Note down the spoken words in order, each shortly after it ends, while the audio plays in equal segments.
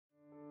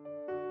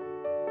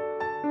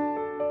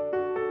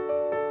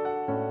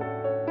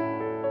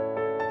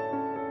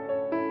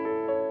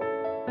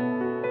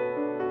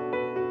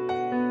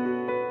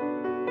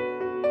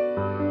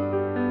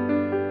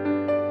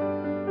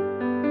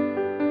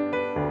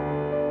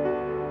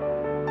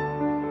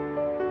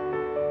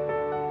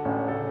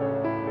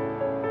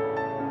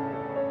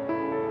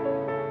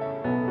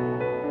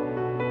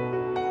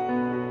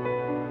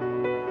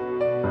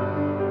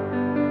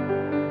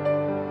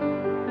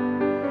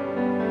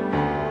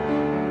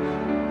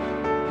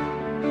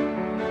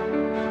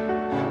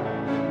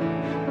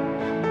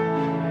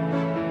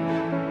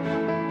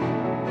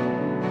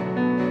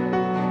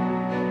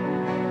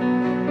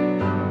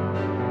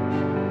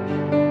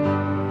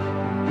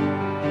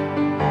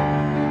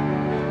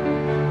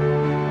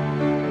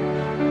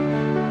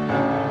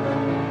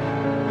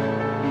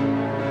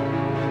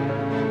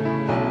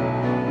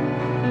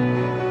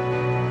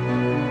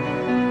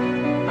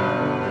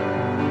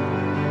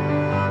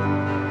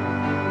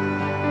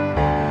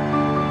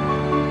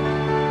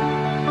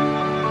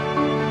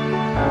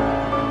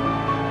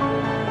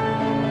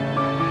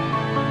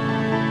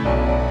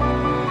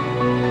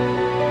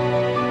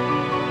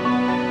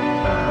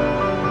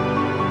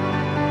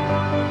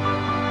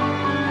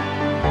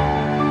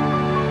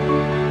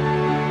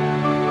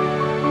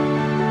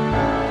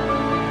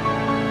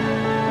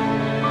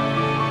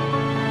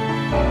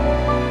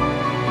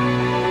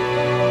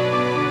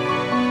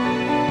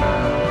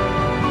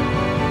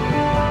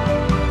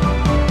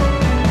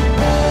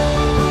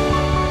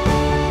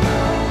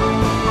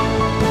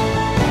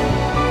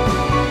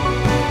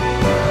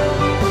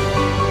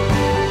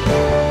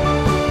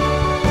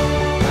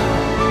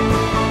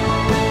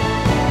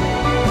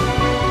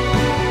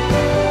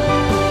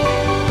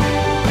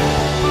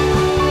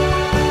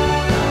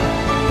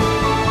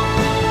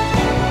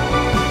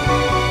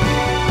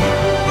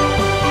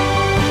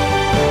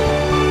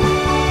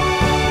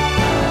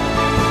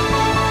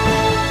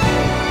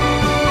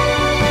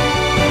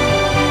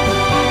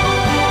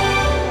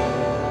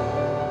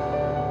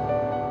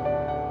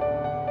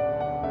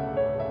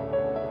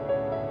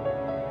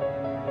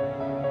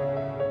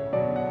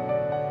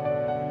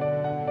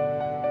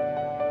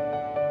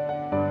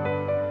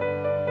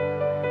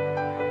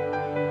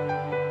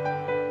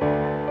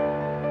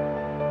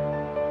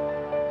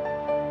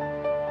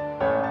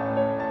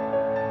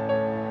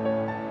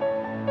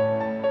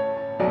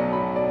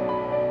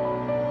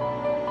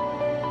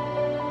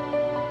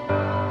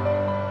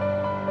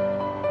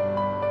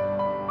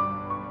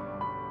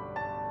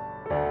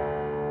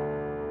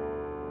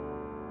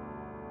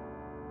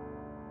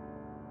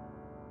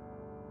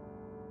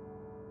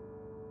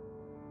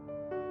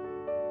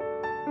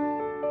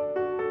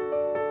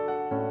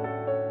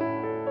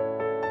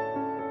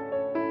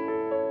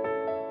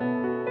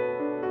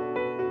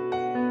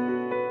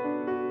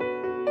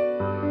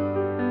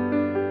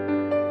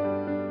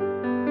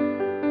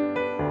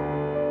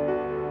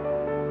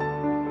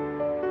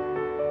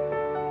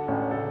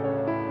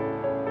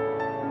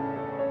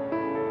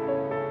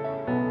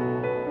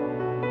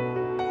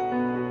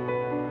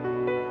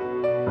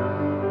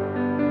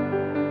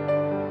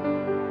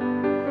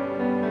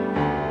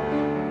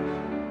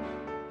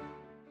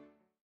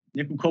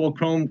nickel cobalt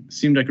chrome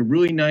seemed like a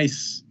really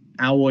nice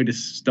alloy to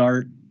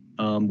start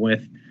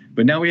with,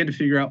 but now we had to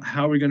figure out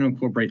how we're going to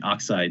incorporate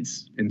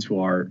oxides into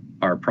our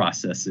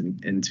process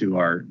and into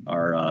our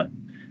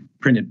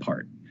printed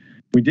part.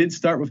 We did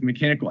start with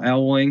mechanical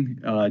alloying,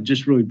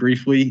 just really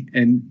briefly,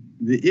 and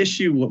the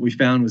issue, what we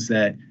found was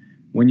that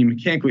when you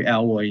mechanically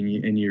alloy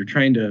and you're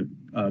trying to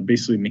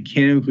basically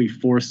mechanically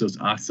force those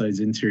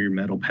oxides into your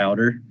metal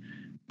powder,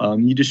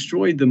 you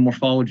destroyed the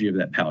morphology of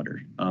that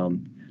powder.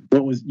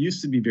 What was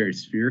used to be very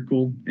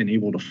spherical and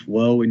able to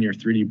flow in your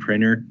 3D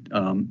printer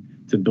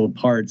to build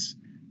parts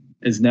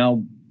is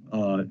now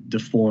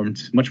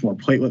deformed, much more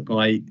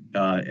platelet-like.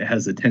 It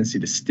has a tendency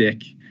to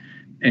stick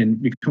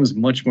and becomes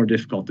much more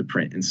difficult to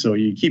print. And so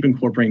you keep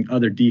incorporating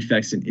other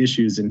defects and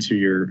issues into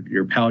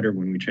your powder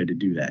when we try to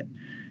do that.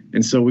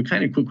 And so we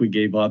kind of quickly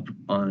gave up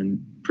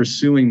on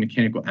pursuing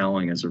mechanical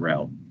alloying as a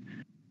route.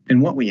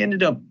 And what we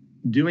ended up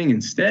doing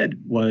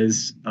instead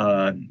was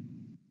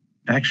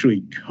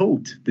actually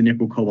coat the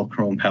nickel cobalt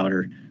chrome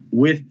powder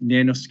with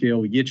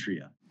nanoscale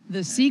yttria.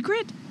 The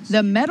secret?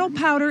 The metal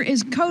powder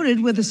is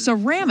coated with a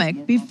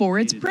ceramic before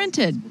it's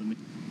printed.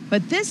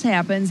 But this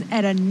happens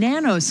at a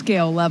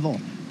nanoscale level.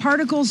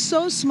 Particles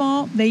so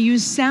small, they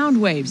use sound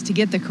waves to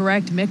get the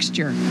correct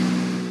mixture.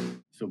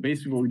 So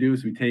basically what we do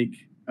is we take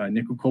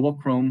nickel cobalt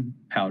chrome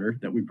powder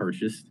that we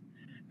purchased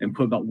and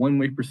put about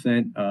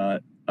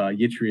 1%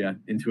 yttria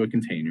into a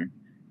container.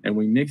 And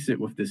we mix it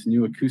with this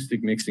new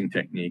acoustic mixing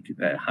technique,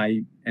 that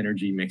high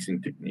energy mixing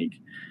technique.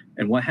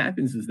 And what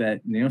happens is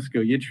that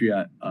nanoscale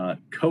yttria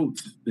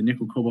coats the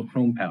nickel cobalt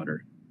chrome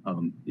powder.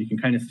 You can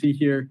kind of see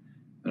here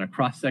in a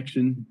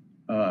cross-section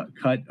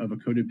cut of a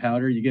coated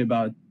powder, you get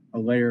about a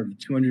layer of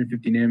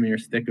 250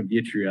 nanometer thick of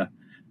yttria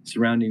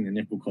surrounding the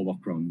nickel cobalt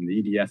chrome. And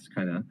the EDS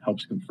kind of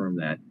helps confirm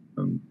that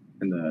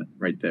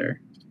right there.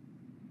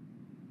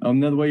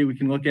 Another way we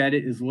can look at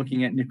it is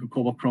looking at nickel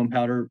cobalt chrome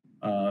powder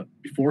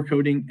before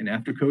coating and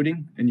after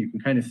coating. And you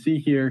can kind of see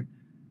here,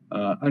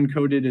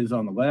 uncoated is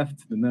on the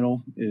left, the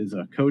middle is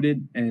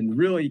coated. And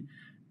really,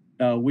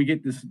 we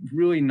get this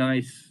really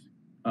nice,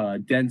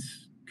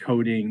 dense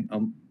coating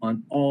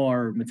on all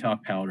our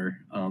metallic powder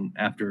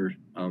after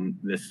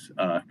this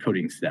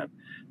coating step.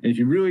 And if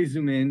you really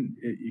zoom in,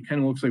 it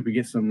kind of looks like we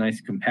get some nice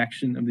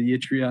compaction of the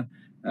yttria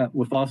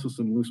with also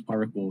some loose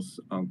particles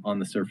on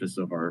the surface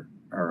of our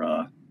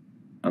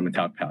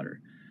metallic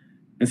powder.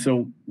 And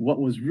so what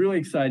was really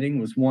exciting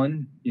was,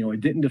 one,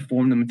 it didn't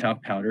deform the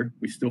metallic powder.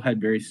 We still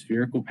had very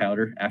spherical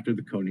powder after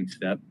the coating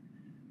step.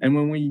 And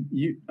when we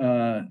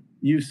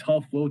used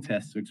Hall flow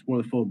tests to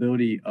explore the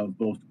flowability of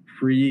both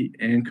pre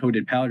and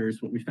coated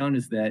powders, what we found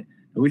is that,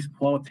 at least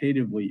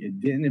qualitatively,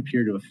 it didn't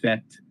appear to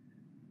affect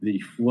the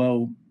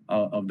flow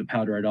of the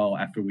powder at all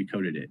after we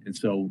coated it. And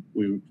so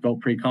we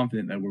felt pretty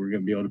confident that we were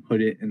going to be able to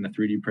put it in the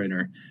 3D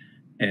printer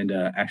and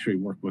actually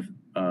work with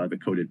the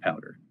coated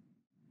powder.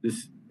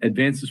 This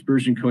advanced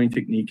dispersion coating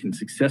technique can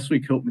successfully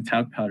coat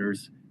metallic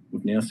powders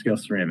with nanoscale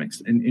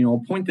ceramics. And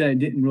a point that I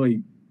didn't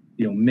really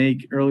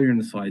make earlier in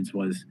the slides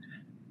was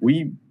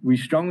we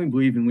strongly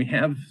believe, and we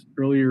have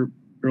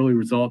early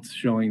results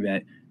showing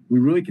that we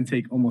really can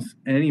take almost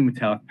any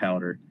metallic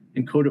powder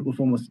and coat it with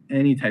almost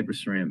any type of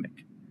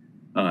ceramic.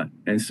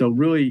 And so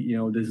really,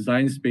 the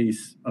design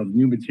space of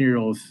new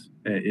materials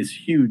is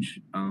huge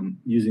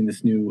using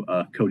this new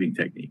coating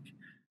technique.